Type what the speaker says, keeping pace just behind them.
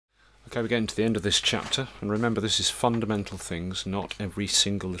Okay, we're getting to the end of this chapter, and remember this is fundamental things, not every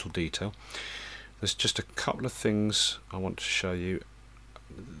single little detail. There's just a couple of things I want to show you.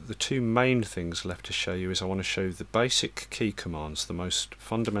 The two main things left to show you is I want to show you the basic key commands, the most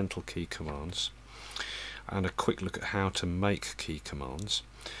fundamental key commands, and a quick look at how to make key commands.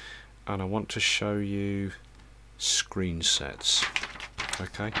 And I want to show you screen sets.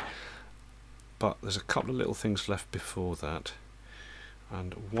 Okay, but there's a couple of little things left before that.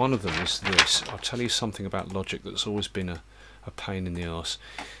 And one of them is this. I'll tell you something about logic that's always been a pain in the arse.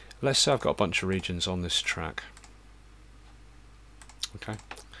 Let's say I've got a bunch of regions on this track. Okay.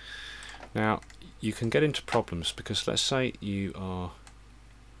 Now you can get into problems because let's say you are,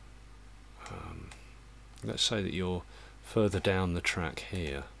 let's say that you're further down the track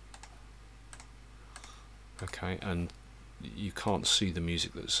here. Okay, and you can't see the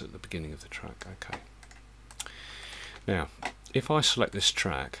music that's at the beginning of the track. Okay. Now, if I select this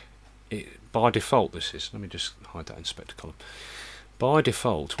track, by default this is, let me just hide that inspector column. By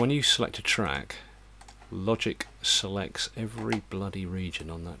default, when you select a track, Logic selects every bloody region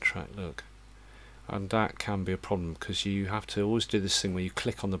on that track, look. And that can be a problem because you have to always do this thing where you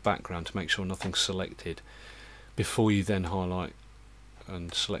click on the background to make sure nothing's selected before you then highlight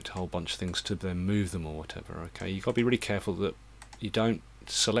and select a whole bunch of things to then move them or whatever. Okay, you've got to be really careful that you don't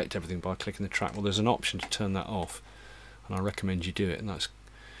select everything by clicking the track. Well, there's an option to turn that off, and I recommend you do it, and that's,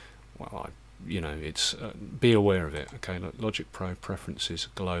 well, you know, it's be aware of it. Okay, Logic Pro preferences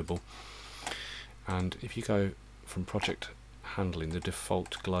global, and if you go from project handling, the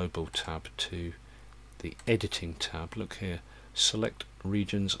default global tab, to the editing tab, look here, select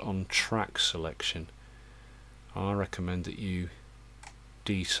regions on track selection. I recommend that you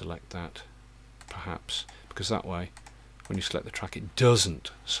deselect that perhaps, because that way when you select the track it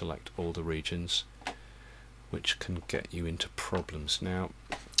doesn't select all the regions, which can get you into problems. Now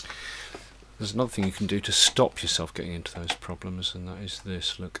there's another thing you can do to stop yourself getting into those problems, and that is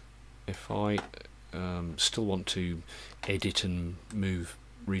this. Look, if I still want to edit and move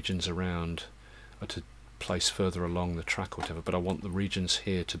regions around to place further along the track or whatever, but I want the regions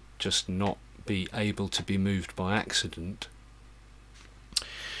here to just not be able to be moved by accident,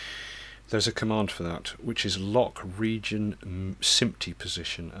 there's a command for that, which is lock region empty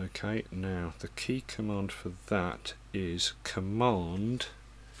position. Okay, now the key command for that is command,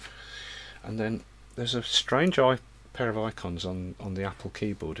 and then there's a strange pair of icons on the Apple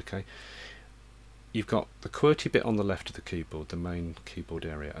keyboard. Okay, you've got the QWERTY bit on the left of the keyboard, the main keyboard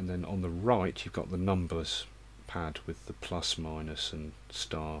area, and then on the right you've got the numbers pad with the plus, minus and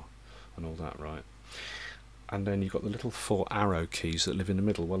star and all that, right? And then you've got the little 4 arrow keys that live in the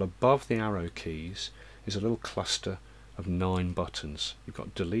middle. Well, above the arrow keys is a little cluster of 9 buttons. You've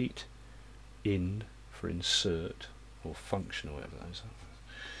got delete, in for insert or function or whatever that is,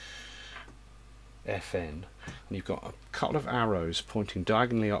 FN, and you've got a couple of arrows pointing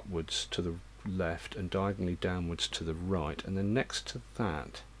diagonally upwards to the left and diagonally downwards to the right, and then next to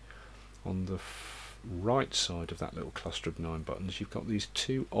that, on the right side of that little cluster of 9 buttons, you've got these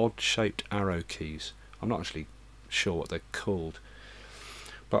 2 odd shaped arrow keys. I'm not actually sure what they're called,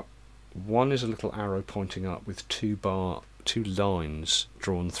 but one is a little arrow pointing up with 2 lines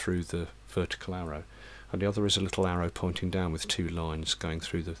drawn through the vertical arrow, and the other is a little arrow pointing down with 2 lines going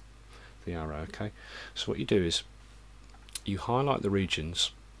through the arrow. Okay, so what you do is you highlight the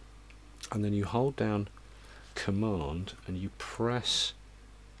regions, and then you hold down command and you press,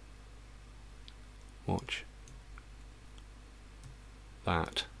 watch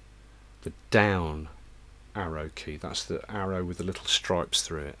that, the down arrow key. That's the arrow with the little stripes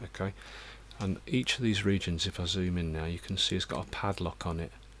through it. Okay, and each of these regions, if I zoom in now, you can see it's got a padlock on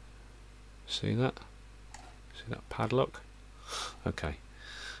it. See that? See that padlock? Okay,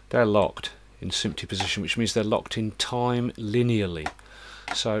 they're locked in empty position, which means they're locked in time linearly.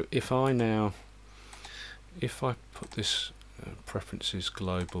 So if I put this preferences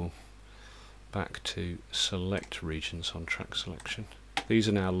global back to select regions on track selection, these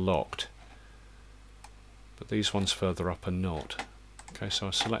are now locked, but these ones further up are not. Okay, so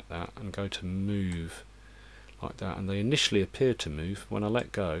I select that and go to move like that, and they initially appear to move. When I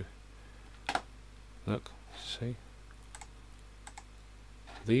let go, look, see,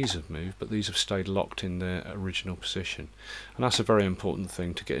 these have moved, but these have stayed locked in their original position. And that's a very important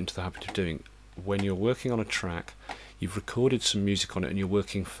thing to get into the habit of doing. When you're working on a track, you've recorded some music on it and you're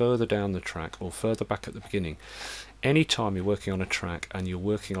working further down the track or further back at the beginning. Anytime you're working on a track and you're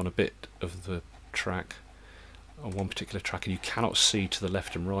working on a bit of the track, on one particular track, and you cannot see to the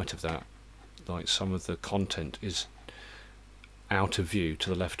left and right of that, like some of the content is out of view to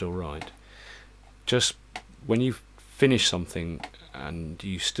the left or right, just when you finish something and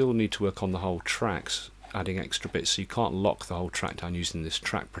you still need to work on the whole tracks, adding extra bits, so you can't lock the whole track down using this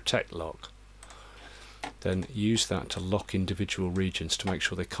track protect lock, then use that to lock individual regions to make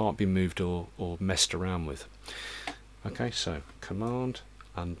sure they can't be moved or messed around with. Okay, so Command,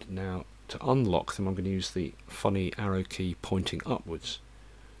 and now to unlock them I'm going to use the funny arrow key pointing upwards.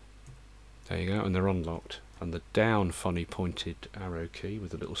 There you go, and they're unlocked. And the down funny pointed arrow key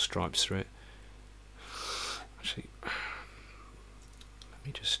with the little stripes through it. Actually, let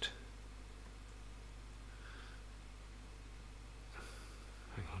me just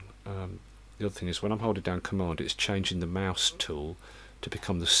hang on. The other thing is when I'm holding down Command, it's changing the mouse tool to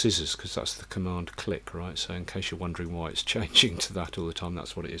become the scissors, because that's the Command click, right? So in case you're wondering why it's changing to that all the time,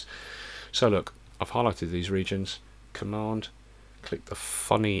 that's what it is. So look, I've highlighted these regions. Command, click the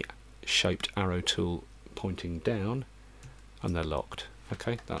funny shaped arrow tool pointing down, and they're locked.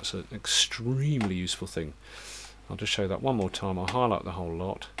 Okay, that's an extremely useful thing. I'll just show that one more time. I'll highlight the whole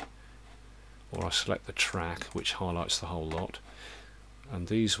lot, or I select the track which highlights the whole lot, and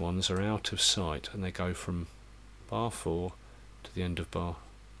these ones are out of sight and they go from bar 4 to the end of bar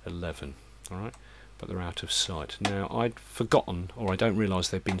 11. Alright, but they're out of sight. Now I'd forgotten, or I don't realise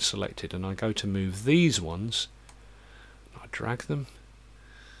they've been selected, and I go to move these ones, I drag them,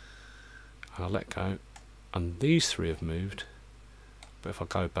 and I let go, and these three have moved, but if I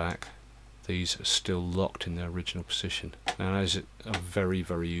go back, these are still locked in their original position. Now that is a very,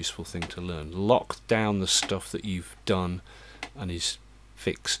 very useful thing to learn. Lock down the stuff that you've done and is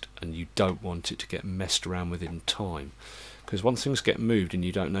fixed, and you don't want it to get messed around with in time, because once things get moved and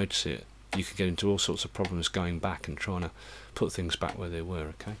you don't notice it, you can get into all sorts of problems going back and trying to put things back where they were.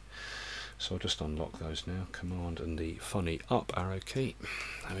 Okay, so I'll just unlock those now. Command and the funny up arrow key.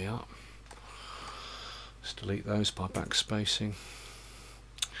 There we are. Just delete those by backspacing,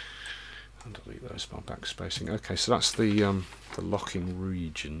 and delete those by backspacing. Okay, so that's the locking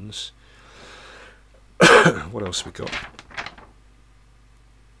regions. What else we got?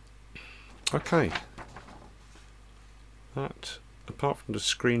 Okay, that, apart from the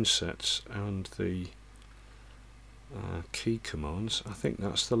screen sets and the key commands, I think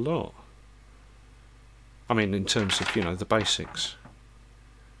that's the lot. I mean, in terms of, you know, the basics.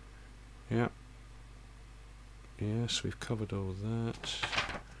 Yeah. Yes, we've covered all that.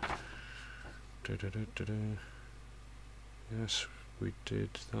 Yes, we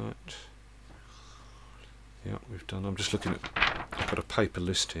did that. Yeah, we've done. I'm just looking at, I've got a paper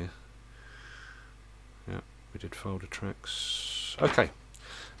list here. Yeah, we did folder tracks. Okay,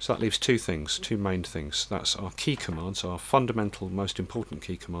 so that leaves two things, two main things. That's our key commands, our fundamental, most important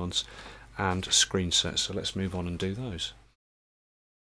key commands, and screen sets. So let's move on and do those.